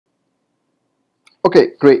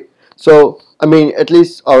Okay, great. So, I mean, at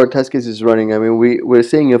least our test case is running. I mean, we're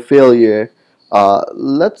seeing a failure.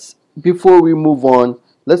 Let's before we move on,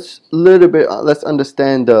 let's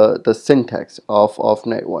understand the syntax of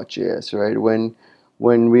Nightwatchjs, right?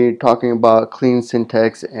 When we're talking about clean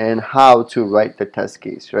syntax and how to write the test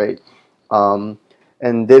case, right? Um,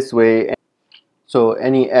 and this way, so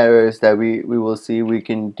any errors that we will see, we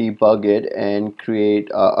can debug it and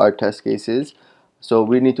create our test cases. So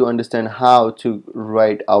we need to understand how to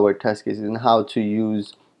write our test cases and how to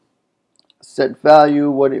use set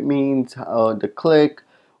value, what it means, the click,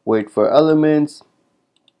 wait for elements,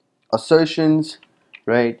 assertions,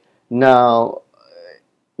 right? Now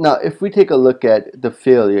if we take a look at the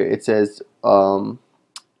failure, it says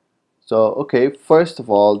so okay, first of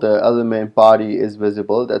all, the element body is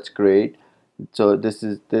visible. That's great. So this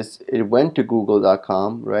it went to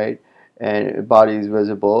google.com, right? And body is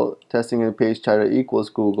visible. Testing and page title equals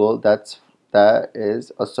Google. That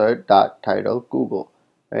is assert dot title Google,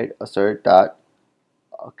 right? Assert dot.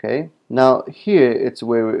 Okay. Now here it's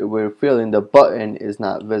where we're feeling the button is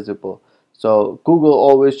not visible. So Google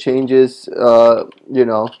always changes, so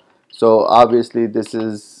obviously this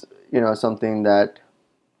is, something that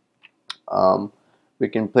um, we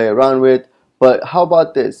can play around with. But how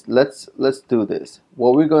about this? Let's do this.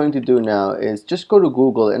 What we're going to do now is just go to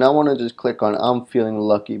Google, and I want to just click on I'm feeling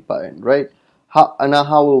lucky button, right? How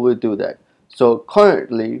will we do that? So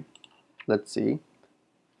currently, let's see.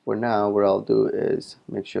 For now, what I'll do is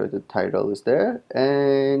make sure the title is there,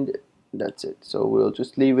 and that's it. So we'll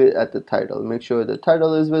just leave it at the title. Make sure the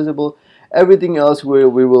title is visible. Everything else we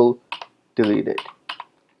will delete it.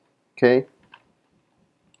 Okay.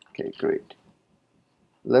 Okay, great.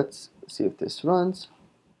 Let's see if this runs,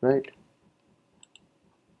 right?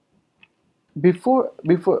 Before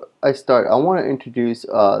I start, I want to introduce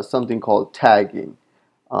something called tagging.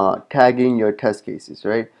 Tagging your test cases,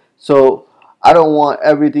 right? So I don't want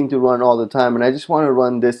everything to run all the time, and I just want to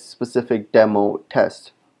run this specific demo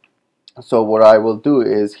test. So what I will do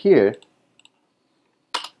is here,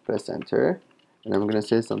 press enter, and I'm going to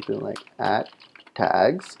say something like at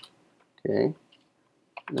tags, okay,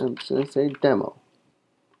 and I'm just going to say demo.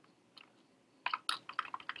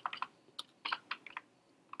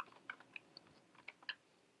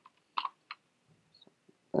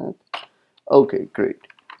 Okay, great.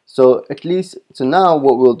 So at least, so now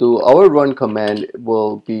what we'll do, our run command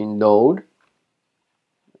will be node.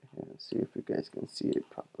 Let's see if you guys can see it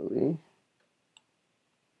properly.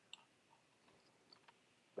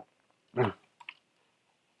 Okay,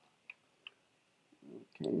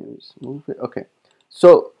 just move it. Okay,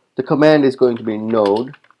 so the command is going to be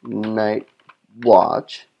node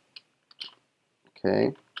Nightwatch,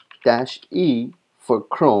 okay, -e for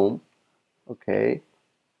Chrome, okay,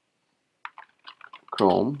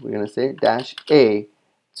 Chrome. We're gonna say -a.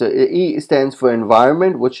 So E stands for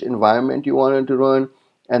environment, which environment you wanted to run,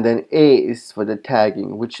 and then A is for the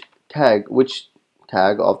tagging, which tag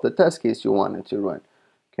of the test case you wanted to run.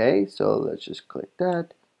 Okay, so let's just click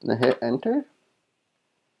that and hit enter.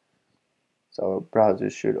 So our browser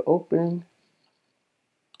should open.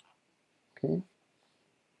 Okay.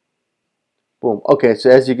 Boom. Okay, so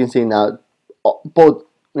as you can see now, both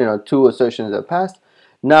two assertions are passed.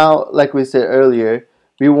 Now, like we said earlier,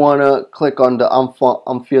 we want to click on the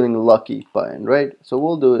I'm feeling lucky button, right? So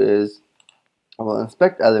what we'll do is we'll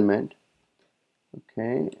inspect element.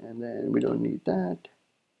 Okay, and then we don't need that.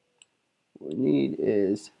 What we need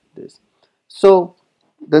is this. So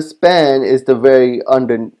the span is the very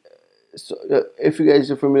under. So if you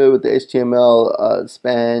guys are familiar with the HTML,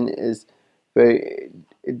 span is very,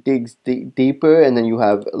 it digs deeper, and then you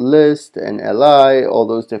have list and li, all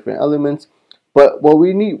those different elements. But what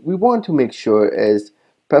we want to make sure is,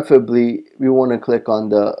 preferably we want to click on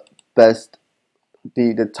the best,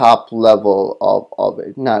 the top level of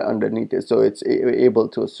it, not underneath it, so it's able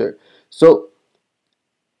to assert. So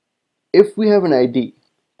if we have an ID,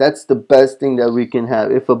 that's the best thing that we can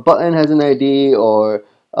have. If a button has an ID or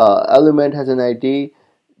element has an ID,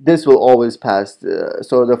 this will always pass.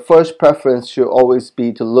 So the first preference should always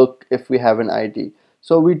be to look if we have an ID.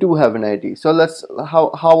 So we do have an ID. So let's,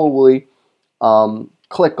 how will we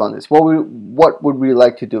click on this? What would we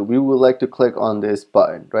like to do? We would like to click on this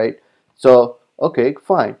button, right? So okay,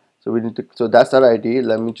 fine. So we need to, so that's that ID.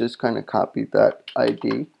 Let me just kind of copy that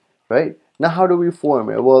ID, right? Now how do we form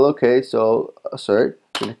it? Well, okay, so assert,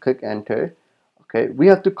 gonna click enter. Okay, we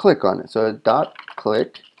have to click on it. So dot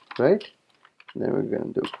click, right? And then we're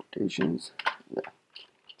gonna do quotations.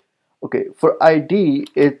 Okay, for ID,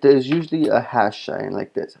 it is usually a hash sign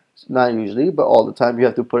like this. Not usually, but all the time you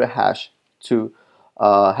have to put a hash to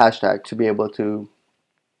hashtag to be able to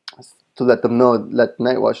to let them know, let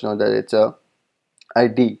Nightwatch know that it's a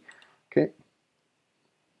ID. Okay,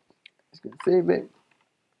 just gonna save it.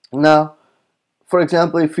 Now, for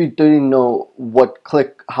example, if you didn't know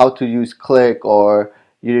how to use click, or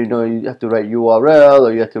you didn't know you have to write URL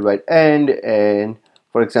or you have to write end, and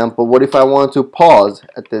for example, what if I want to pause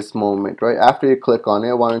at this moment, right? After you click on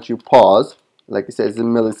it, why don't you pause? Like it says in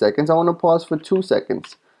milliseconds, I want to pause for 2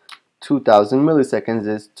 seconds. 2000 milliseconds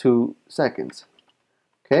is 2 seconds.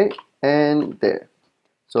 Okay, and there.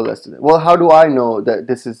 So let's do that. Well, how do I know that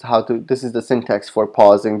this is the syntax for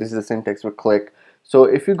pausing, this is the syntax for click? So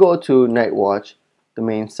if you go to Nightwatch, the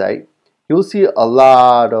main site, you'll see a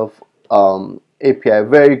lot of API,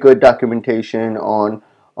 very good documentation on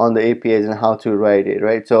the APIs and how to write it,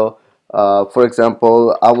 right? So for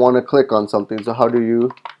example, I want to click on something. So how do you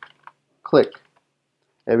click?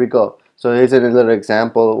 There we go. So here's a little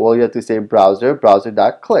example. Well, you have to say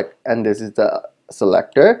browser.click, and this is the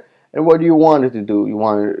selector. And what do you want it to do? You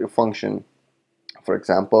want a function, for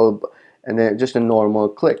example, and then just a normal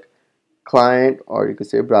click. Client, or you could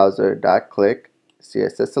say browser.click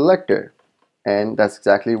CSS selector. And that's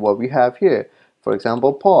exactly what we have here. For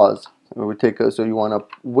example, pause. So you want to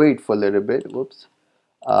wait for a little bit. Whoops.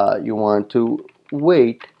 You want to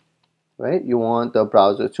wait, right? You want the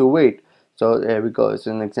browser to wait. So there we go. It's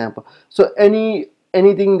an example. So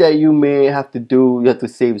anything that you may have to do, you have to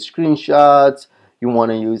save screenshots. You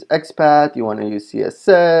want to use XPath. You want to use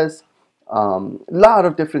CSS. A lot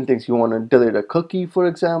of different things. You want to delete a cookie, for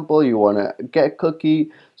example. You want to get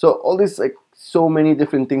cookie. So all these, like, so many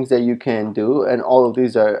different things that you can do, and all of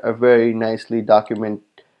these are very nicely documentation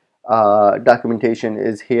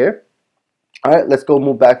is here. All right, let's go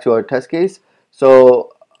move back to our test case.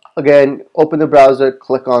 So again, open the browser,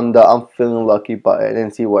 click on the I'm feeling lucky button,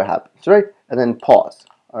 and see what happens, right? And then pause.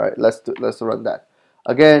 All right, let's run that.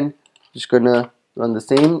 Again, just gonna run the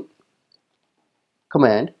same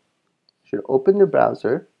command. Should open the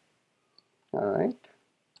browser. All right.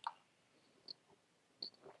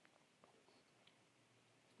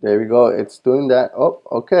 There we go. It's doing that. Oh,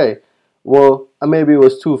 okay. Well, maybe it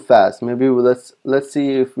was too fast. Maybe let's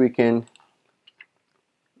see if we can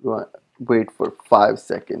wait for 5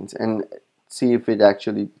 seconds and see if it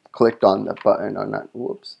actually clicked on the button or not.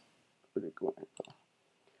 Whoops.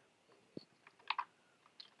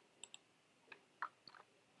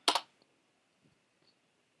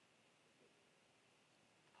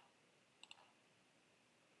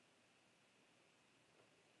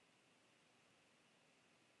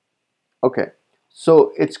 Okay,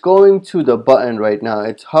 so it's going to the button right now.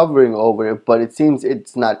 It's hovering over it, but it seems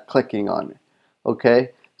it's not clicking on it.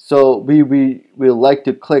 Okay, so we like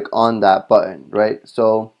to click on that button, right?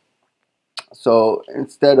 So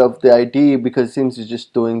instead of the ID, because it seems it's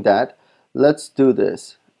just doing that, let's do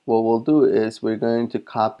this. What we'll do is we're going to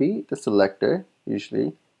copy the selector,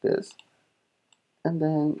 usually this, and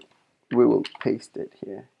then we will paste it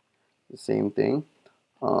here. The same thing.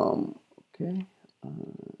 Okay.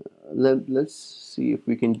 Let's see if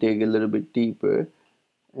we can dig a little bit deeper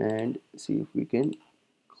and see if we can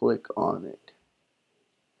click on it.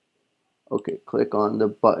 Okay, click on the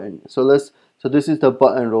button. So this is the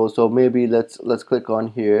button row. So maybe let's click on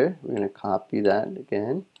here. We're gonna copy that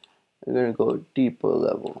again. We're gonna go deeper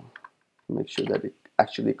level. Make sure that it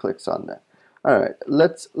actually clicks on that. All right,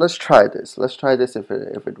 let's try this. Let's try this if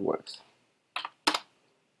it works.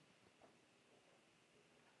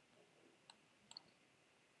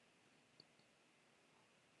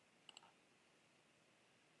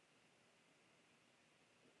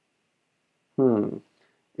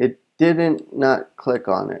 It didn't not click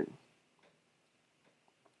on it.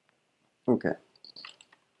 Okay.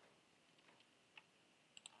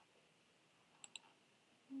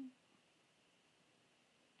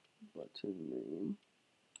 Button name.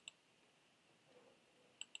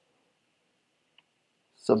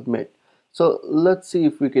 Submit. So let's see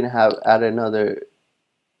if we can add another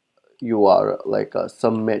URL, like a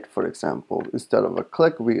submit, for example. Instead of a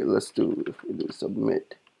click, if we do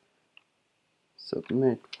submit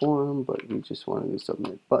form, but we just want to do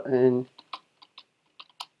submit button.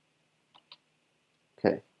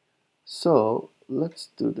 Okay, so let's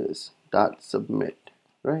do this dot submit,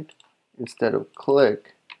 right? Instead of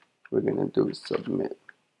click, we're gonna do submit.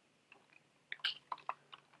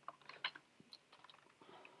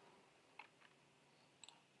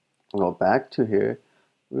 Go back to here.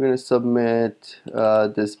 We're gonna submit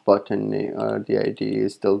this button name. The ID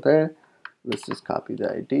is still there. Let's just copy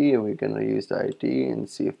the ID, and we're gonna use the ID and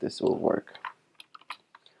see if this will work.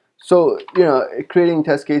 So, creating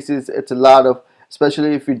test cases, it's a lot of,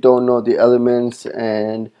 especially if you don't know the elements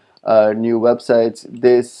and new websites,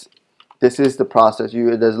 this this is the process.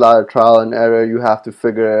 There's a lot of trial and error. You have to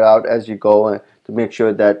figure it out as you go, and to make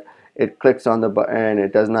sure that it clicks on the button,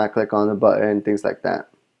 it does not click on the button, things like that.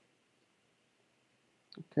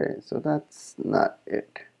 Okay, so that's not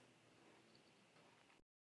it.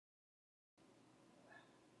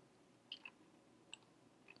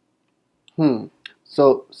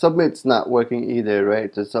 So submit's not working either,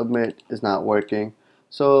 right? The submit is not working.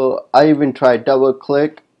 So I even tried double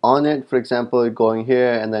click on it, for example, going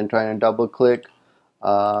here and then trying to double click.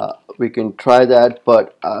 We can try that,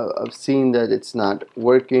 but I've seen that it's not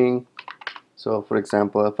working. So for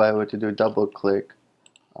example, if I were to do double click,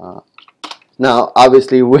 now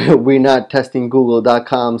obviously we're not testing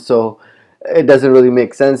google.com, so it doesn't really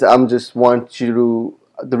make sense. I'm just want you to,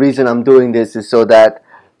 the reason I'm doing this is so that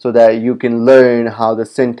you can learn how the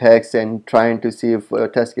syntax, and trying to see if a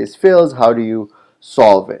test case fails, how do you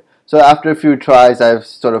solve it. So after a few tries, I've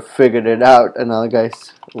sort of figured it out, and now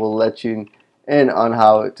guys will let you in on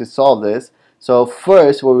how to solve this. So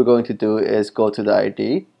first what we're going to do is go to the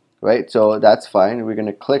ID, right? So that's fine. We're going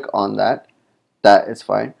to click on that. That is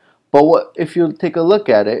fine. But what if you take a look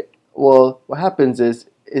at it? Well, what happens is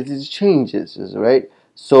it changes, right?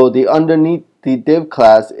 So the underneath the div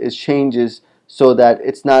class is changes so that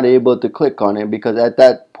it's not able to click on it, because at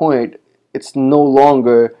that point it's no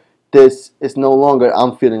longer, this is no longer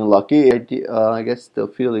I'm feeling lucky. I guess the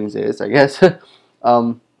feelings is, I guess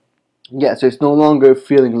yeah, so it's no longer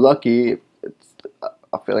feeling lucky, it's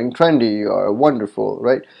feeling trendy or wonderful,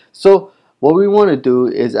 right? So what we want to do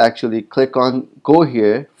is actually click on, go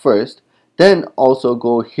here first, then also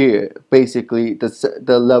go here, basically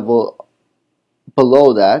the level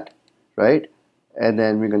below that, right? And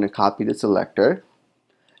then we're going to copy the selector,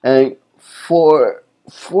 and for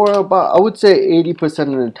about, I would say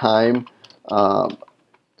 80% of the time,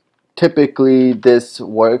 typically this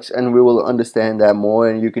works, and we will understand that more,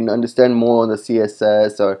 and you can understand more on the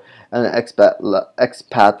CSS or an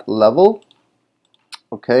XPath level.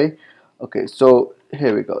 Okay, so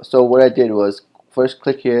here we go. So what I did was first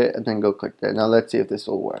click here and then go click there. Now let's see if this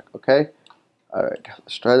will work. Okay, all right,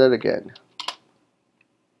 let's try that again.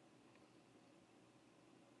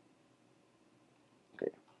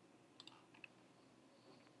 Okay,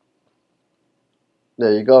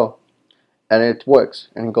 there you go, and it works,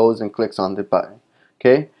 and goes and clicks on the button.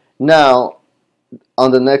 Okay, now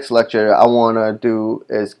on the next lecture, I want to do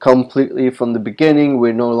is completely from the beginning.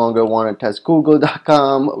 We no longer want to test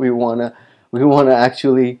google.com. We want to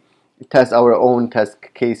actually test our own test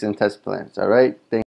case and test plans. All right. Thank